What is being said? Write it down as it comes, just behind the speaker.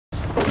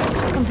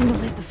something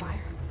to light the fire.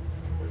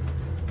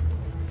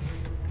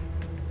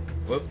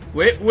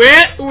 Wait,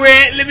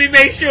 let me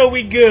make sure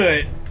we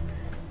good.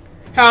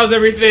 How's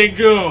everything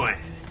going?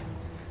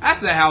 I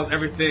said how's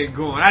everything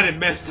going. I done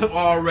messed up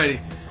already.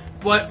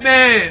 But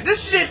man,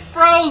 this shit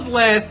froze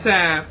last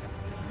time.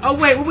 Oh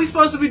wait, what we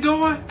supposed to be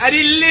doing? I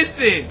didn't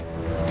listen.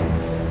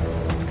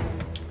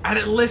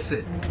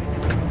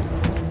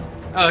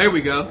 Oh, here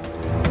we go.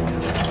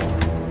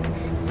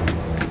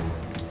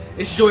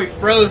 This joint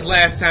froze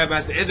last time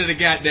at the end of the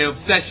goddamn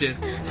session.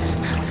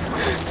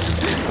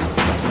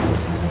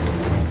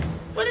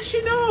 What is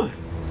she doing?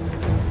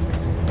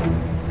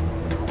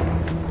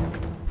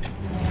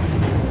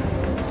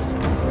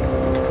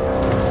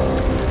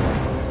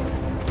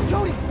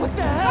 Jody, what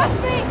the hell?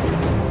 Trust me!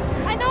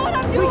 I know what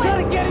I'm doing! We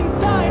gotta get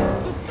inside!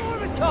 The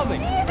storm is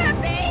coming! Leave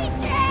me,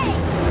 Jay!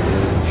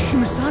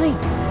 Shimasani,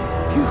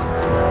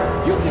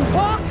 you can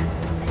talk?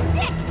 The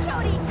stick,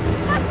 Jody!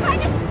 Must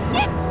find a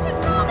stick to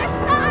draw the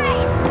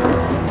sign!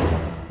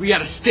 We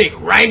got a stick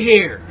right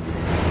here.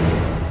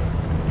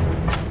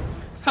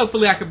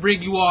 Hopefully I can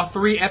bring you all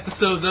 3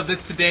 episodes of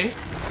this today.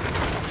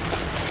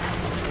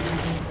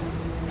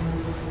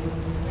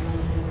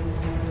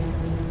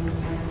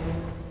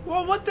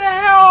 Well, what the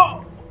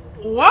hell?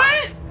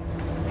 What?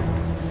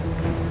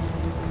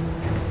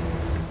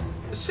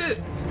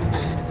 Shit.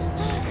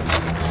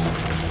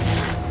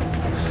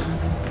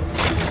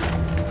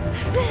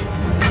 That's it.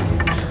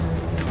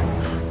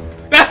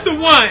 That's the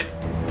one!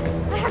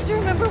 I have to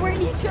remember where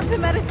each of the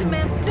medicine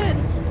men stood.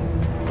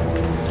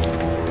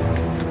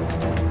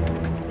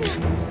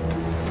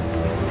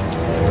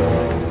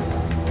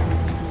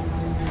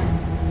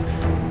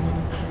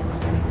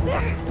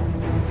 There.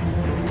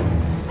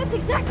 That's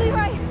exactly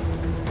right.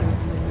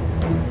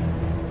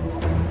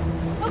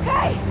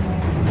 Okay.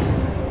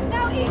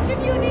 Now each of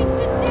you needs to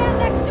stand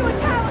next to a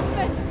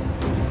talisman.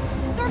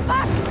 There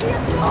must be a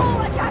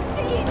soul attached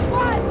to each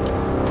one.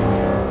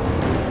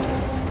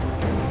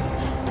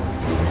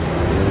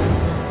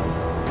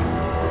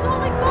 There's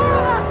only 4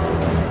 of us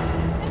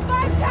and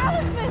 5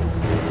 talismans.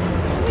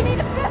 We need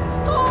a 5th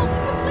soul to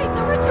complete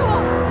the ritual.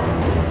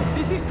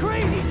 This is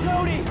crazy,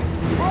 Jody!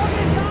 We're all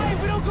gonna die if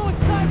we don't go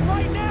inside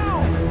right now!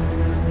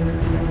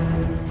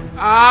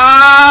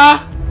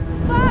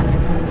 Fuck!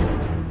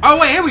 Oh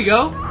wait, here we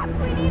go. Fuck!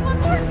 We need one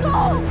more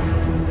soul.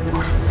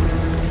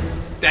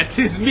 That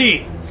is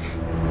me.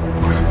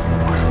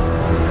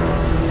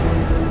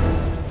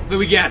 Then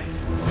we got it.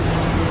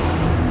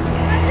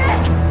 That's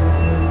it.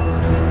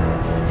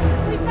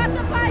 We've got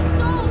the 5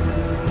 souls.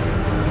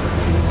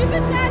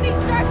 Shimasani,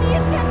 start the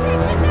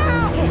incantation now.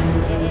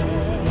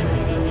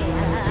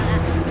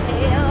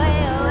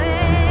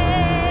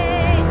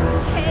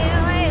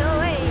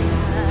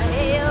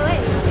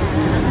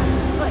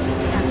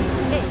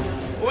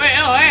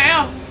 Well,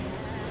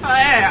 oh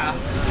yeah.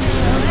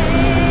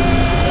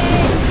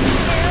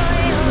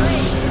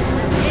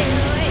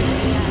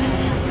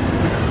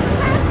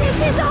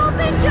 Passage is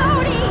open,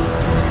 Jody.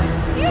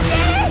 You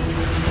did it.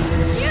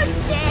 You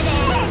did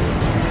it.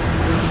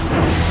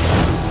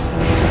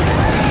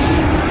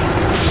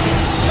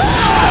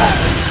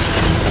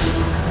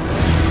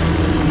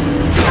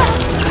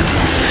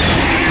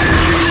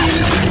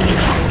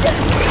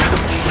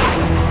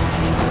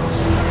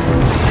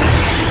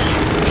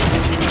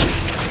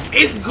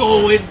 It's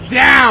going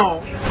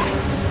down.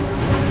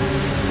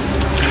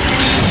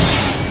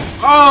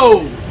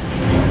 Oh.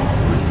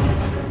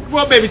 Come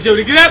on, baby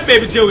Jody. Get up,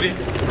 baby Jody.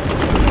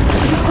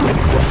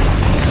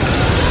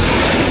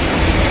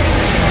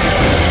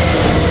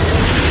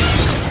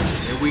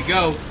 Here we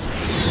go.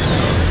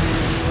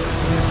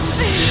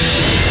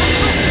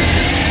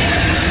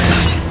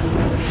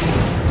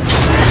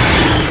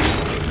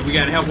 And we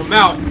gotta help him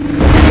out.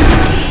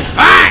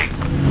 Bang!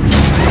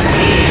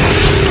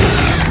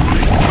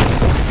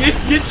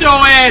 Get your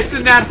ass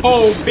in that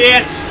hole,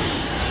 bitch.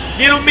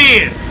 Get him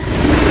in.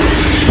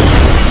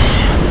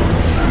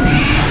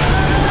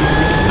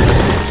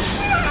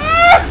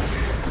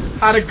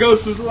 How the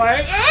ghost was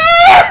like,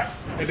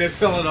 and then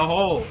fell in a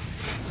hole.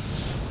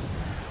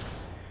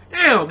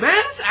 Damn,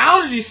 man, this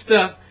allergy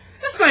stuff,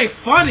 this ain't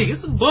funny.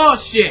 This is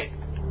bullshit.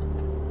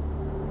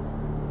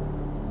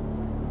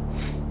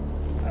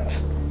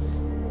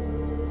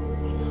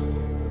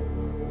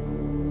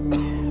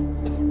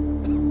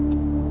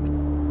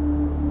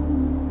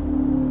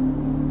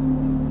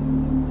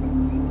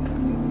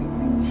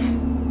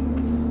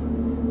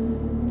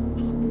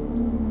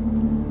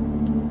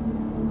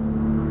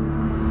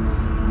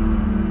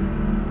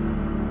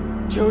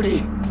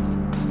 Jody!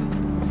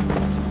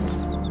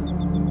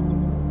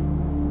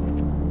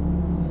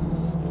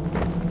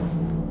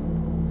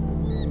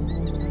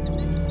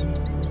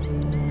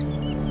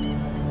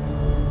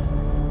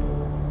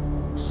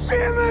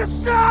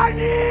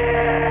 Shimasani!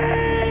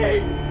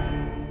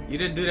 You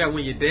didn't do that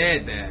when your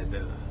dad died,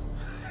 though.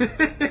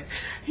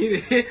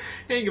 he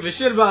ain't give a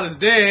shit about his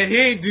dad. He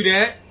ain't do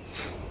that.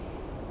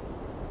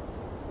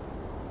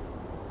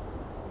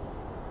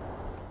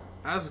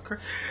 That was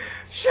crazy.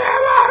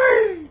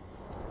 Shimasani!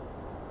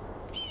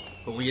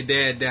 But when your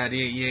dad died,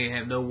 you ain't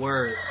have no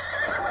words.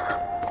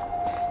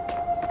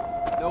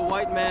 No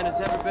white man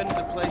has ever been to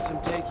the place I'm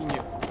taking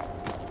you.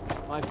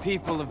 My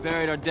people have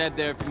buried our dead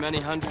there for many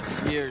hundreds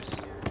of years.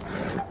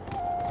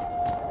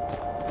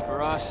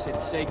 For us,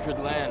 it's sacred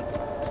land.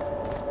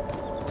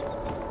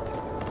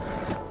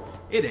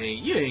 It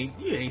ain't.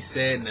 You ain't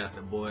said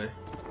nothing, boy.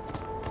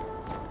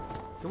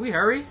 Can we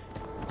hurry?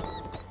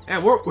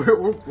 And we're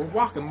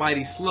walking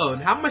mighty slow.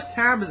 And how much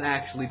time has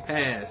actually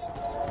passed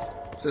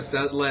since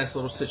that last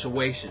little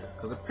situation?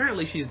 Because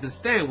apparently she's been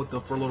staying with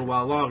them for a little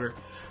while longer.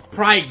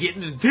 Probably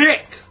getting the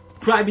dick.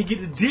 Probably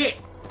getting the dick.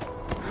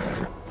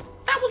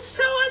 That was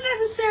so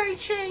unnecessary,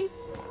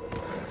 Chase.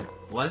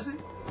 Was it?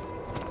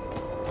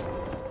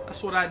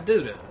 That's what I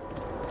do though.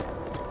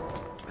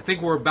 I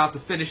think we're about to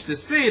finish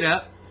this scene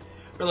up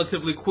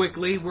relatively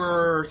quickly.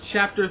 We're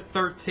chapter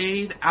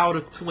 13 out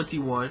of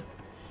 21.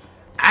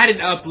 I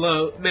didn't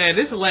upload. Man,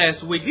 this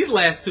last week, these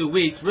last 2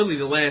 weeks, really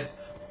the last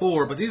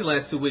 4, but these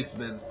last 2 weeks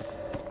been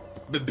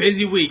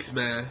busy weeks,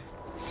 man.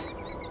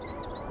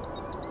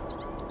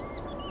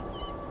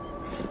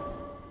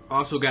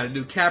 Also got a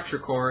new capture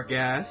card,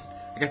 guys.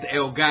 I got the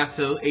El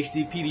Gato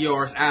HD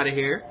PDRs out of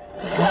here.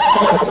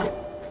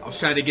 I was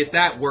trying to get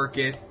that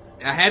working.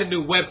 I had a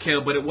new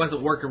webcam, but it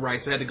wasn't working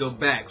right, so I had to go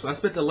back. So I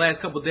spent the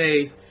last couple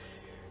days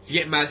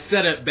getting my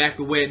setup back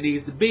the way it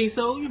needs to be.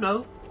 So, you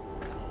know,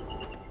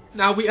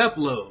 now we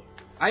upload.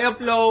 I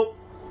upload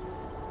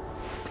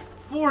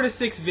 4 to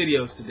 6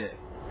 videos today.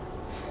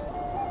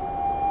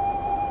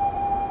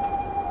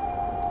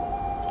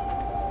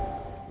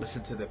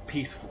 Listen to the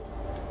peaceful,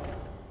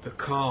 the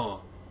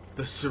calm,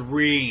 the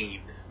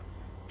serene,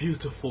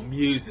 beautiful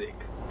music.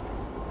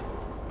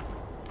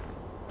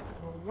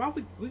 Why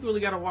we really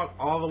gotta walk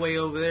all the way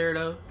over there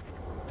though?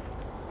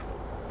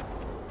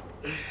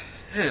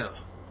 Hell,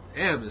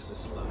 damn, this is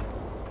slow.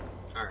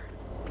 Alright.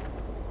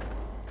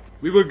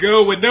 We will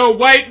go where no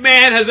white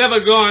man has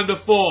ever gone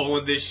before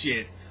on this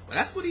shit. Well,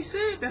 that's what he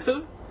said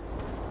though.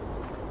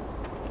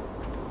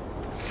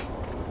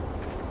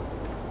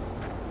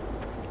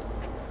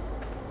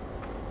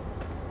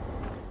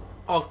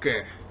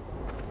 Okay.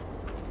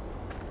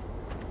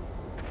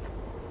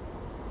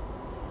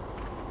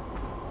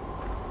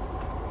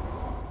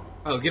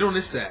 Oh, get on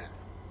this side.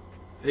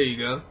 There you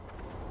go.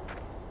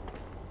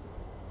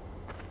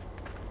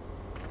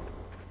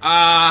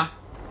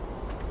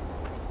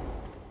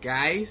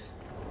 Guys?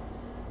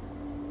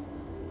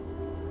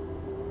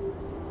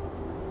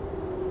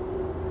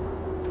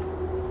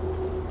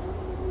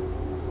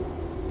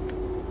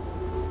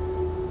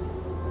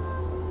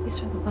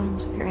 These are the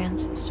bones of your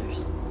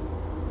ancestors.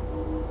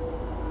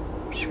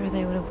 I'm sure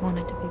they would have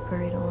wanted to be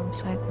buried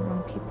alongside their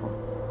own people.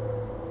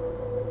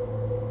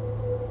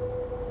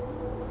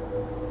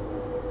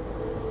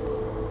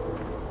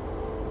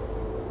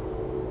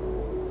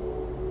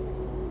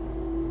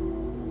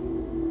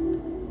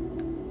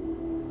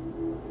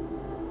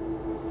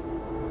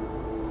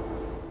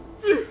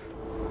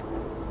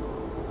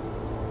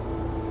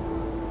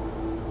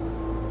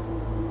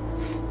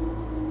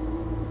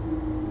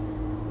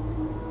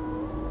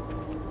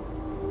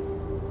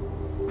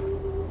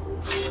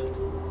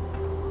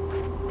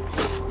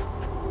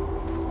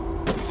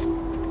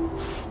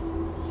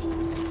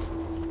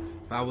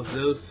 If I was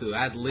those two,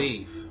 I'd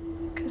leave.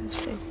 Could have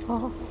saved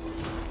Paul.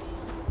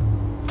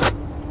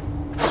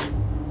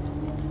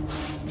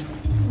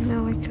 I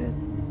know I could.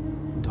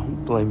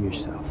 Don't blame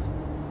yourself.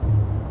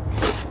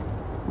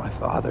 My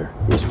father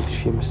is with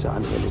Shima-san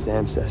and his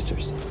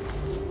ancestors.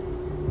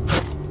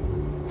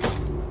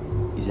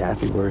 He's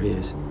happy where he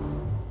is.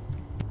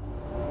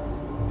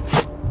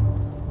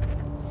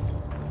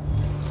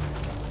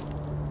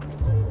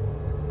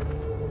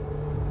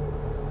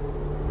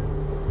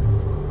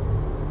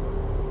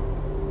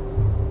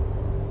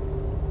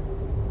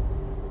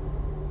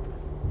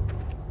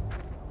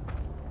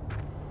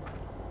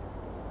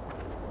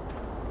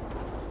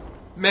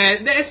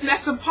 Man,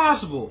 that's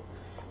impossible.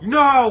 You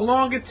know how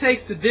long it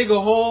takes to dig a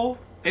hole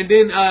and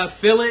then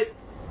fill it?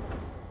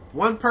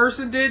 One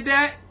person did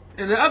that,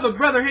 and the other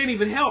brother ain't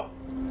even help.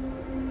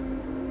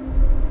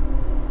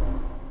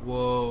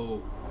 Whoa.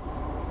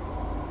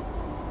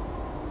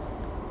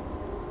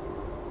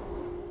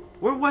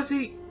 Where was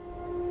he?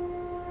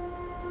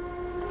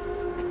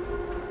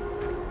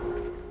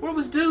 Where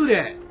was dude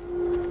at?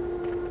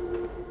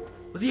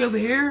 Was he over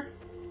here?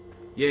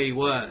 Yeah, he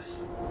was.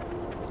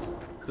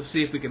 Let's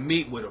see if we can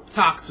meet with him,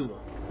 talk to him.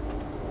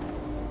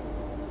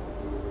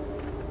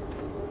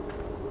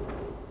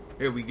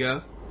 Here we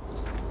go.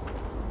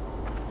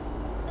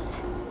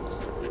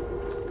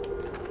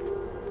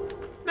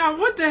 Now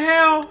what the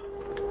hell?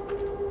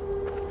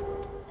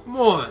 Come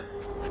on.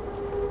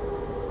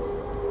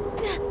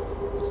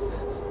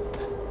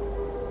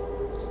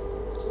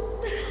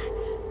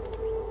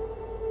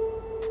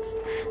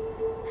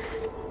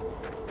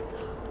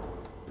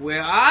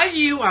 Where are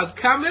you? I'm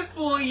coming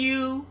for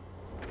you.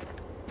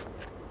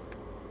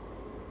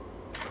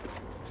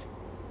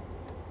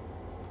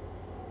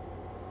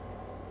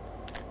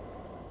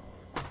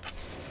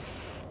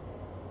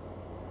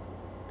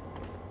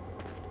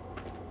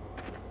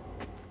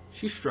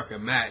 She struck a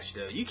match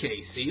though. You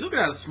can't see. Look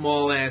at that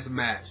small ass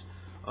match.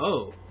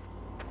 Oh.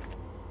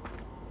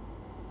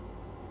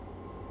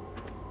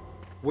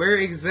 Where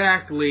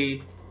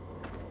exactly?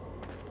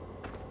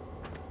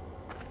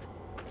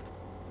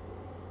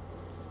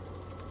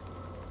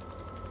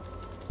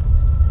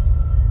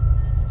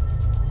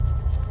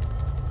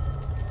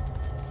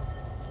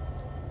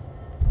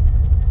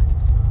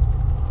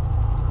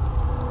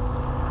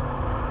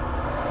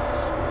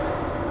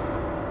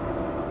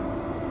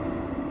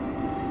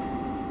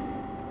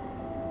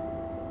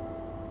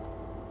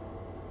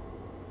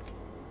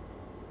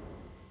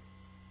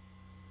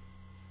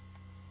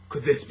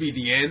 Could this be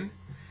the end?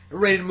 I'm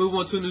ready to move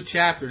on to a new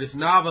chapter. This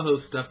Navajo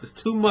stuff is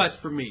too much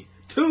for me.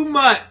 Too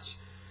much!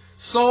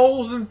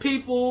 Souls and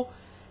people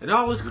and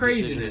all this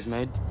craziness. Is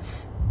made?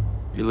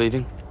 You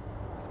leaving?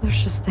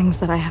 There's just things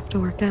that I have to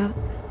work out.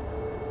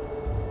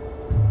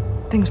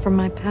 Things from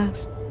my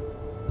past.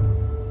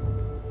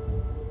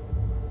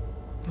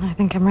 I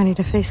think I'm ready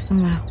to face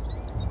them now.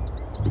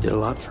 You did a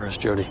lot for us,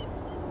 Jody.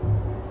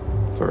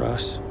 For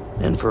us,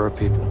 and for our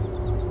people.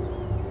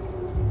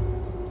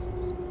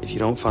 If you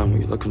don't find what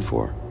you're looking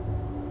for,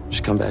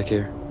 just come back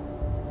here.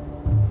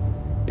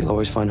 You'll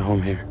always find a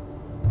home here.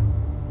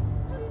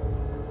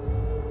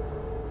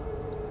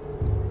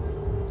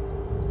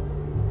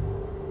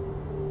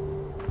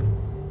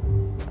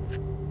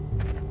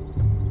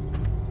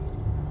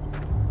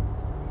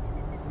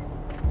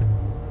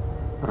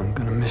 I'm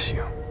gonna miss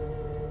you.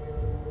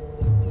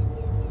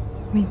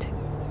 Me too.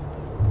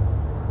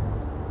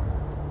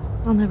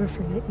 I'll never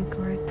forget you,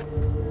 Corey.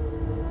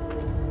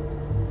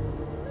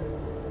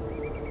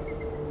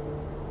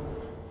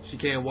 She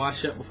can't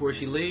wash up before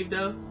she leave,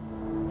 though.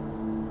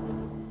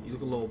 You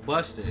look a little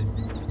busted.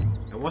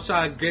 And once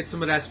y'all get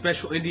some of that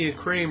special Indian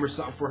cream or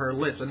something for her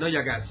lips, I know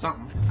y'all got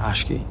something.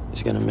 Ashki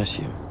is gonna miss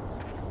you.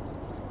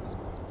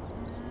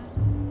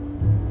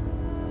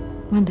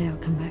 One day I'll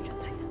come back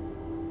and see you.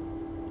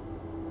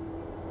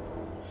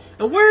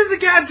 And where's the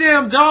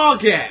goddamn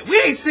dog at? We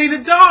ain't seen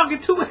a dog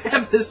in 2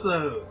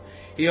 episodes.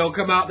 He don't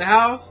come out the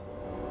house?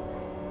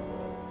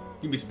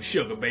 Give me some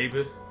sugar,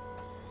 baby.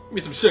 Give me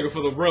some sugar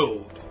for the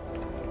road.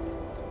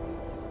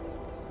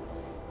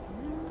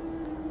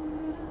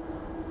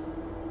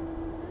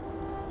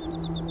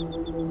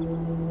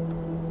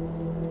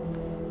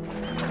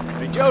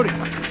 Hey, Jody.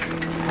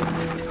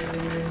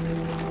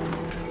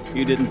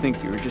 You didn't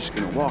think you were just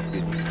gonna walk,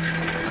 did you?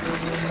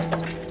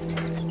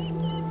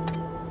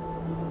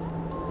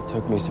 It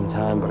took me some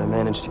time, but I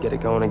managed to get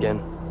it going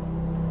again.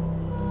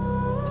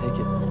 Take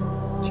it.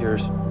 It's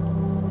yours.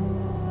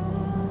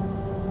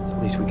 It's the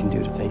least we can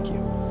do to thank you.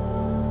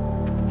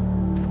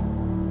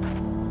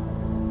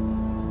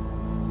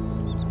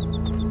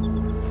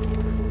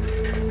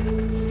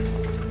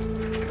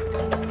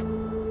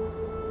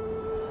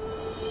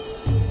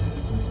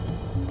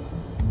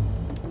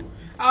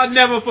 I'll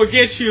never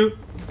forget you.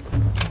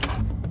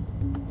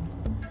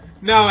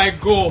 Now I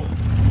go.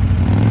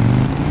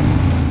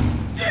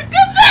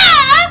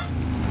 Goodbye!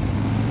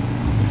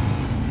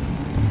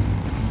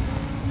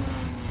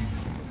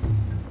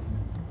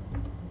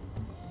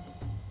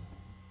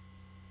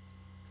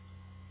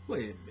 Wait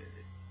a minute.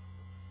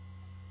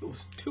 It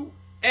was 2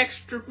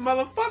 extra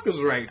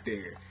motherfuckers right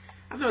there.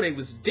 I know they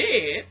was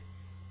dead.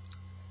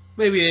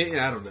 Maybe they,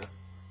 I don't know.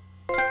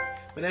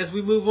 But as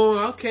we move on,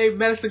 okay,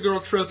 Medicine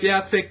Girl trophy,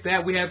 I'll take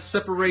that. We have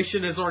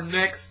separation as our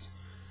next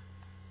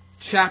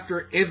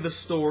chapter in the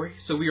story.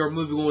 So we are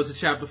moving on to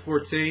chapter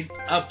 14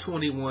 of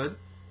 21.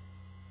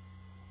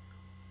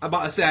 I'm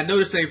about to say, I know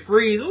this ain't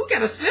freeze. Oh, we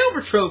got a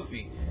silver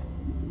trophy.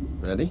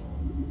 Ready?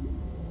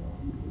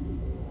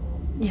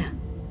 Yeah.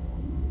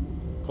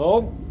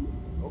 Cold?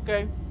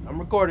 Okay, I'm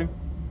recording.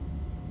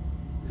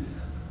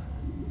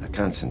 Now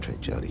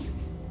concentrate, Jody.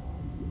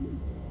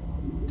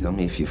 Tell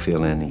me if you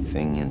feel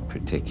anything in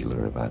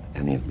particular about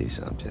any of these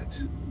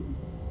objects.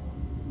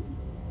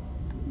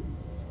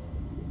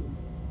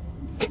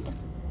 Can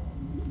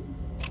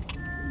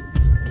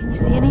you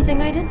see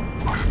anything I did?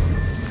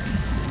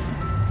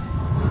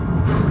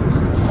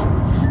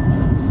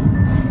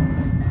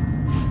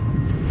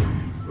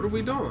 What are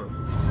we doing?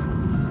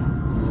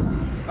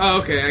 Oh,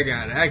 okay, I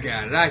got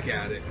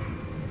it.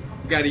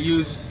 You gotta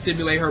use to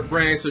stimulate her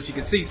brain so she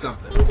can see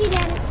something. Thank you,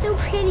 Dad. It's so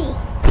pretty.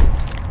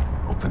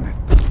 Open it.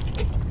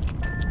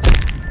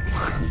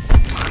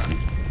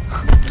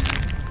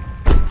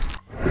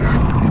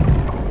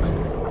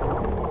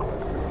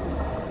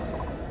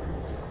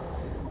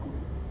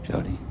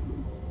 Jody,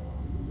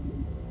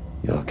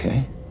 you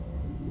okay?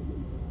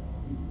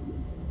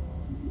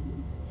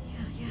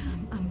 Yeah,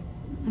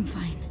 I'm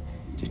fine.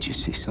 Did you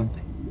see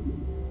something?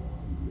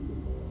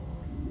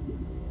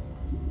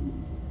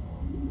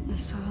 I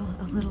saw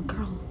a little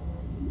girl.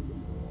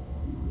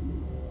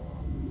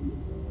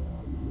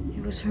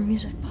 It was her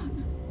music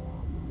box.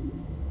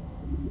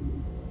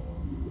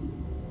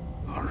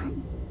 Laura.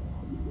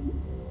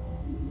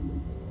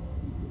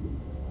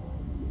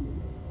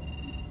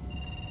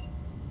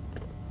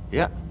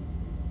 Yeah.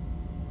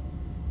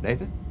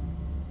 Nathan?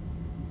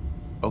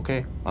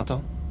 Okay, I'll tell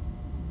him.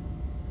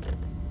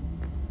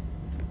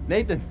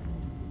 Nathan,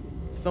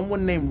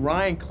 Someone named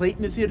Ryan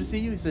Clayton is here to see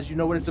you. He says you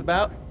know what it's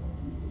about?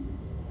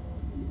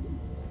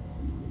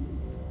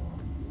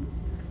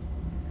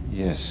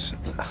 Yes.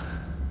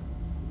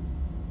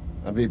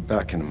 I'll be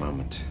back in a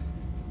moment.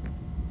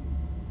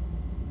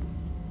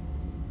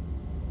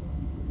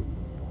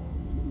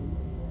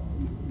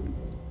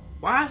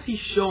 Why is he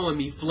showing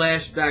me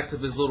flashbacks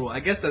of his little... I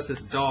guess that's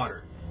his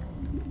daughter.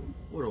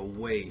 What a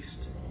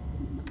waste.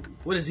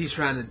 What is he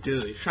trying to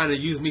do? He's trying to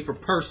use me for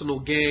personal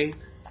gain?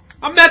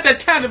 I'm not that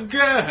kind of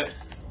good!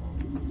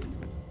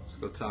 Let's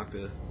go talk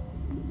to...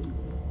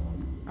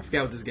 I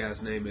forgot what this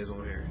guy's name is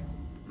on here.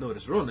 I know what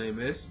his real name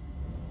is.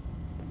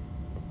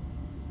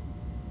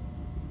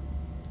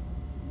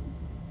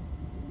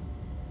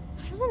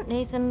 Hasn't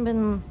Nathan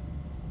been...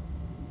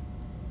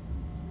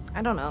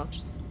 I don't know,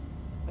 just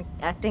like,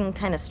 acting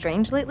kind of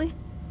strange lately?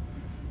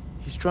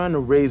 He's trying to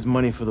raise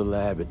money for the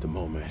lab at the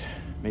moment.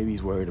 Maybe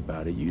he's worried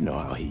about it. You know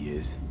how he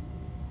is.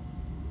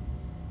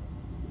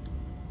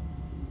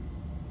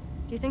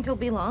 Do you think he'll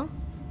be long?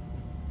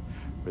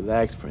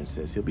 Relax,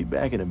 Princess. He'll be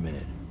back in a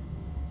minute.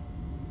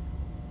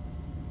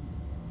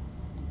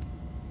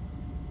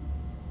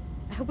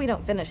 I hope we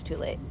don't finish too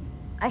late.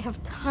 I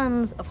have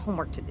tons of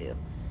homework to do.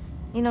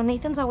 You know,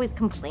 Nathan's always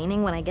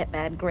complaining when I get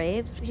bad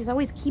grades. He's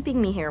always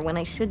keeping me here when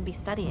I should be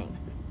studying.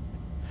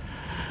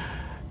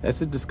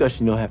 That's a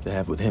discussion you'll have to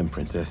have with him,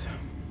 Princess.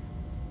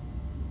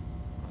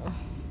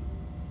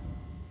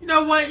 You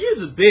know what?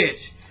 You're a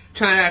bitch.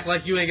 Trying to act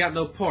like you ain't got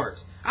no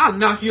parts. I'll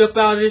knock you up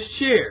out of this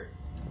chair.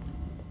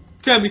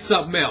 Tell me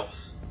something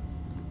else.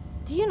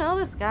 Do you know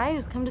this guy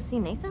who's come to see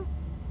Nathan?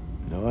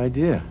 No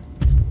idea.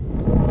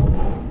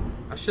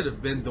 I should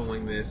have been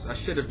doing this. I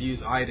should have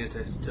used Ida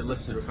to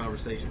listen to the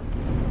conversation.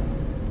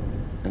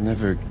 I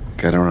never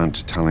got around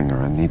to telling her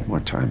I need more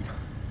time.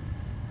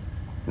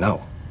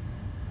 No.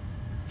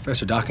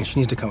 Professor Dawkins, she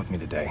needs to come with me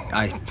today.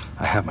 I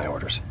have my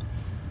orders.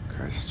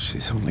 Christ,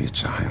 she's only a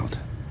child.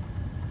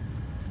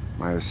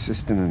 My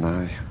assistant and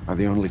I are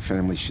the only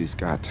family she's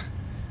got.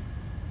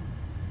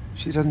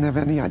 She doesn't have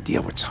any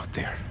idea what's out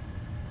there.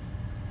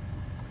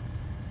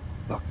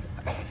 Look,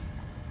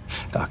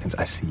 Dawkins,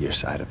 I see your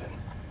side of it.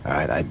 All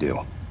right, I do.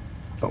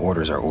 But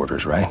orders are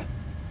orders, right?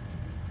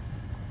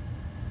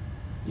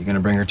 You gonna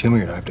bring her to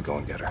me, or do I have to go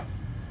and get her?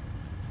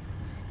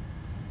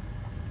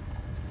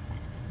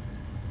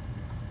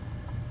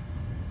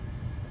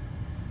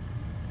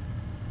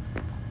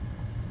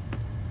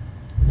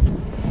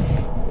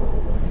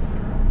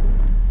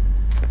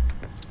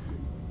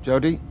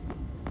 Jody,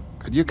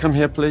 could you come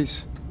here,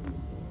 please?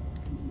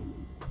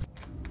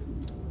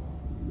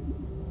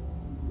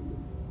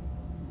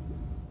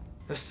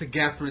 That's the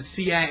guy from the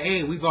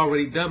CIA. We've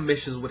already done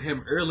missions with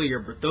him earlier,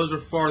 but those are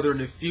farther in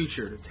the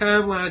future. The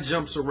timeline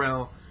jumps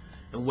around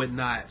and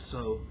whatnot,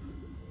 so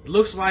it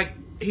looks like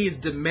he's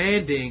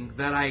demanding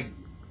that I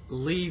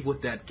leave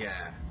with that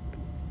guy.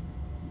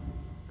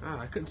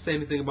 I couldn't say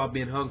anything about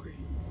being hungry.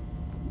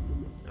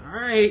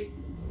 Alright.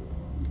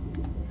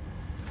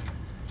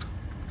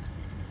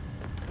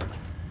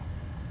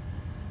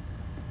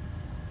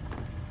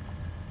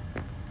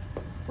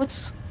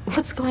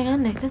 What's going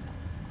on, Nathan?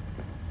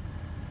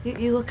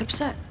 You look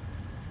upset.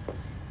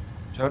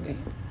 Jody,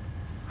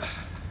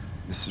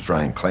 this is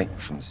Ryan Clayton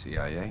from the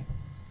CIA.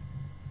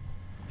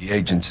 The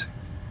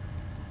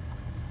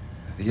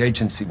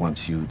agency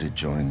wants you to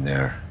join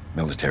their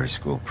military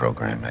school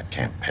program at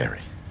Camp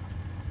Perry.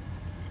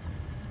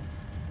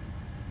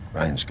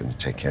 Ryan's going to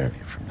take care of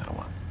you from now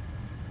on.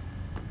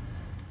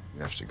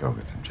 You have to go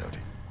with him, Jody.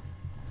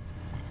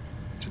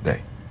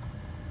 Today.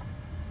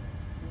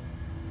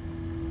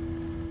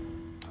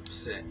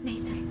 Upset.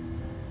 Nathan.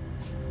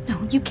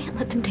 No, you can't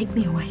let them take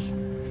me away.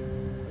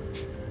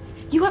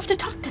 You have to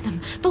talk to them.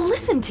 They'll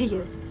listen to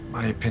you.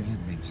 My opinion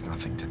means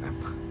nothing to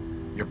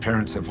them. Your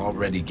parents have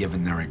already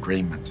given their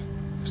agreement.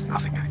 There's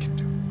nothing I can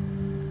do.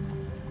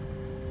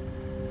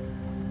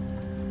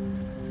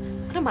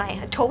 What am I,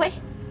 a toy?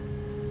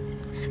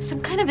 Some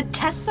kind of a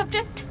test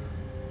subject?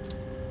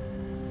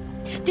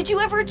 Did you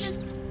ever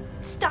just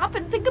stop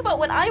and think about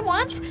what I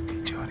want?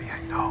 Hey, Jody,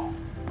 I know.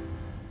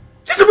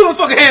 Get your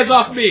motherfucking hands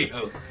off me!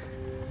 Oh.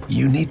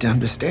 You need to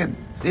understand,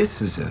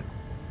 this is a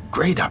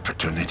great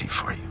opportunity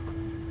for you.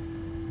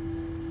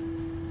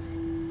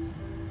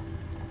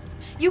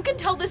 You can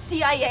tell the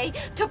CIA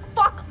to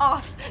fuck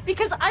off,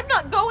 because I'm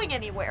not going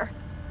anywhere.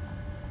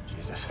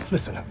 Jesus,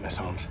 listen up, Miss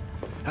Holmes.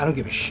 I don't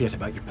give a shit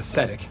about your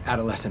pathetic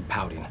adolescent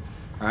pouting,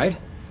 all right?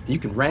 You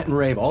can rant and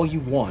rave all you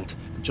want,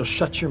 but you'll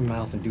shut your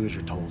mouth and do as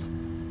you're told.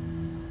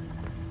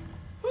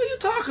 Who are you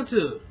talking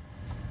to?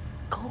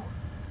 Go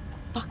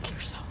fuck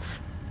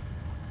yourself.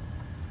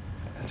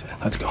 That's it.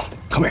 Let's go.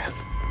 Come here.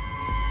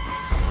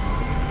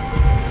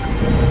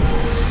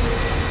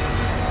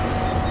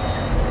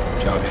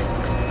 Jody.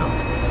 No.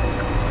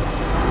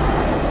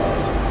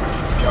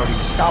 Jody,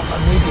 stop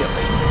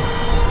immediately.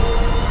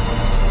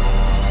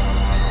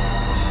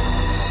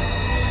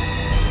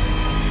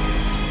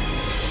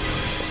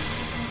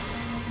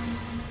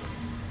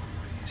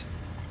 Please.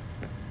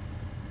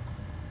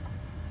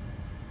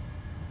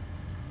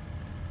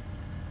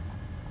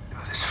 Do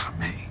this for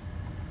me.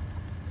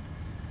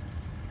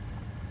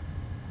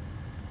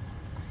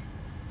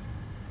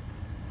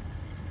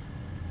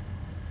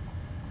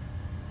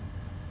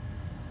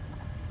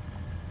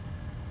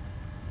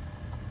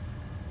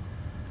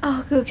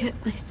 I'll go get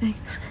my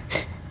things.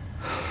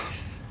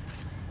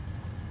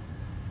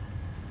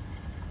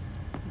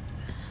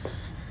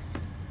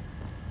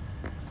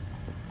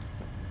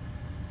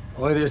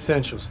 Only the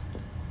essentials.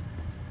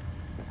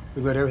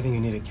 We've got everything you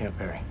need at Camp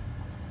Perry.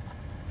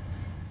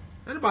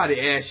 Anybody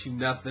ask you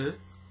nothing,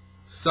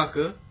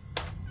 sucker.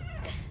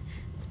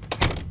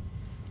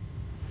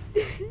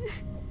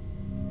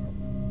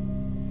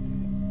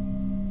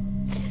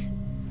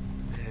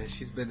 Man,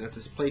 she's been at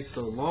this place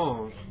so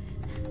long.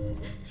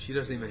 She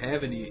doesn't even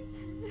have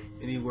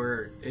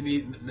anywhere.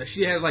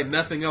 She has like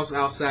nothing else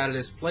outside of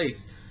this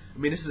place. I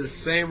mean, this is the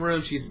same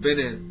room she's been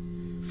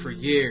in for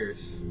years.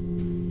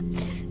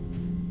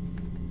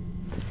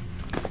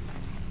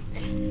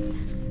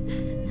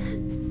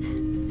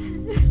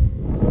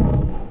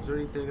 Is there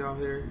anything out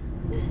here?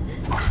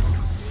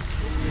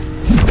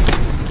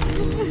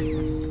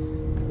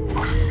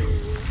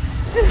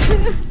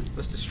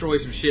 Let's destroy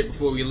some shit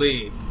before we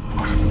leave.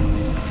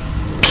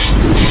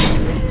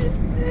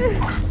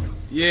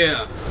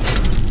 Yeah.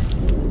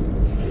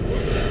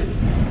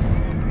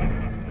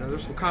 Now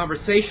there's some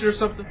conversation or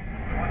something.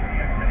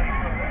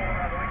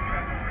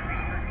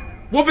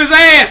 Whoop his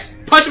ass!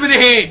 Punch him in the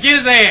head! Get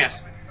his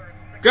ass!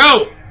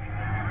 Go!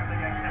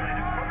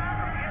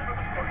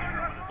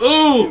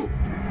 Ooh!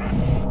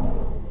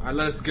 Alright,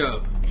 let us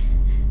go.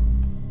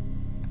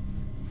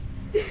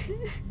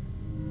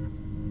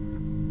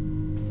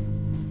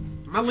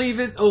 Am I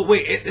leaving? Oh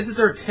wait, isn't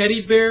there a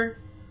teddy bear?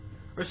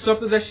 Or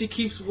something that she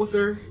keeps with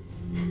her?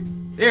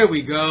 There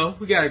we go.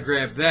 We gotta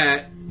grab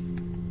that.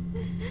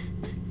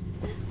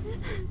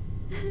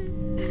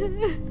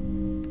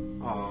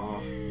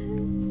 Aww.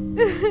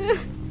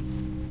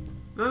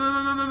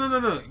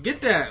 No.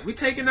 Get that. We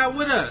taking that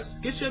with us.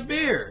 Get your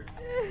beer.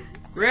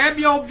 Grab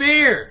your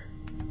beer.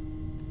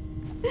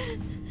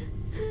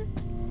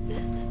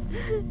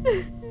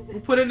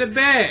 We'll put it in the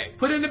bag.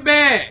 Put it in the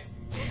bag.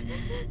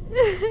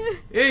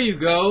 There you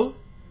go.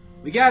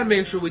 We gotta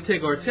make sure we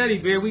take our teddy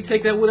bear. We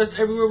take that with us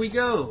everywhere we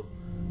go.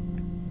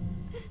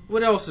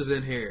 What else is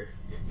in here?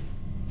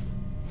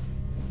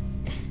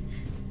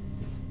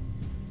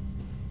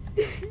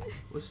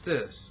 What's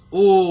this?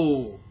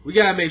 Ooh, we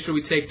gotta make sure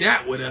we take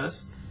that with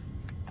us.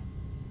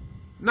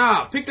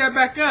 Nah, pick that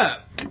back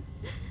up.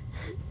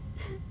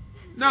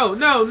 No.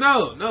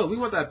 We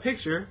want that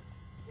picture.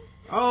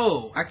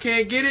 Oh, I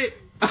can't get it?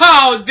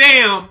 Oh,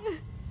 damn.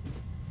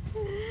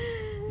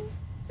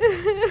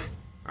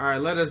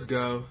 Alright, let us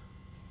go.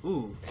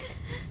 Ooh.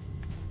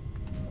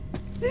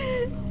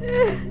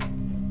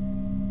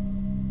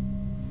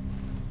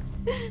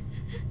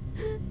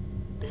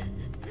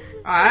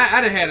 I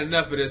done had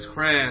enough of this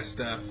crying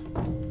stuff.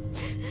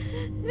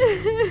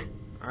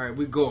 Alright,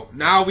 we go.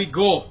 Now we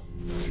go.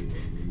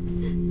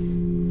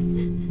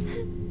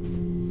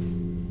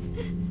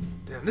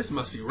 Damn, this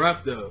must be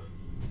rough though.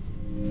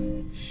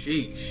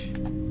 Sheesh.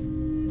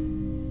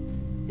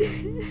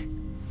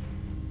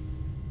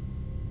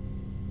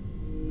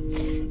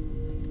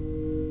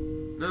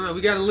 No,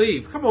 we gotta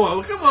leave. Come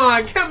on.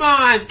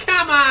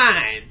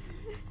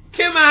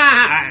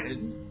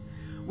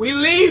 We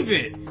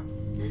leaving.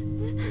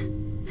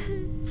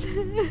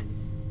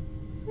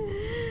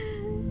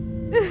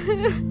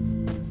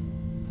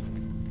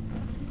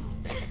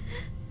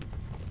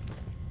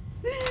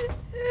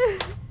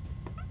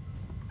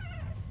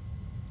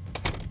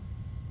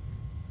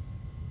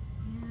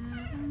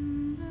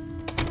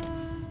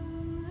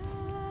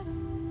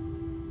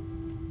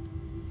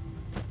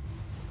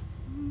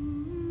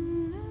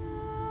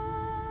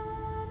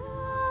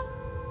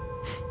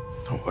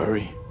 Don't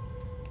worry.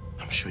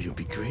 I'm sure you'll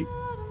be great.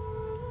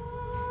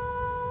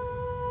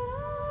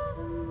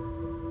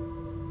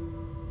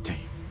 Damn.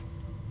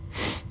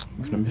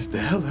 I'm gonna miss the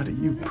hell out of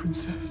you,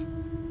 princess.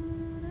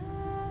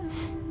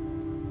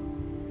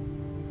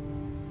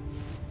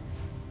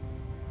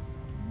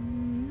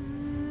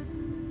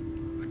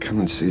 I'll come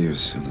and see you as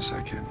soon as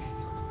I can.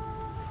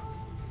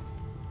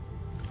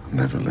 I'll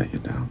never let you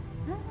down.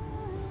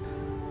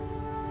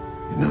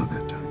 You know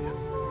that, don't you?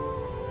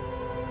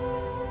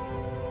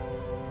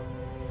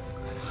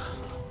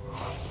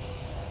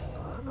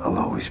 I'll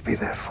always be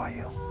there for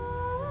you.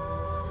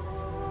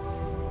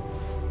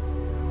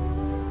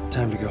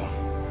 Time to go.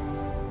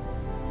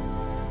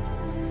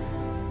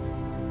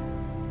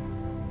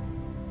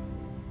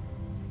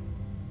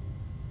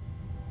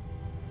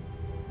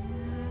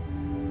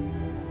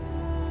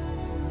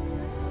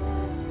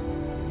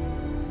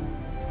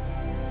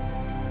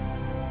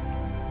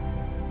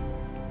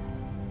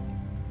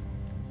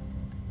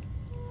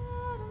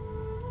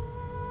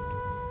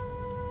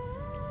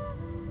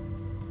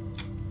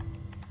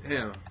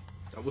 Damn,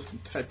 that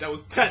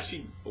was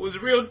touching. It was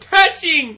real touching.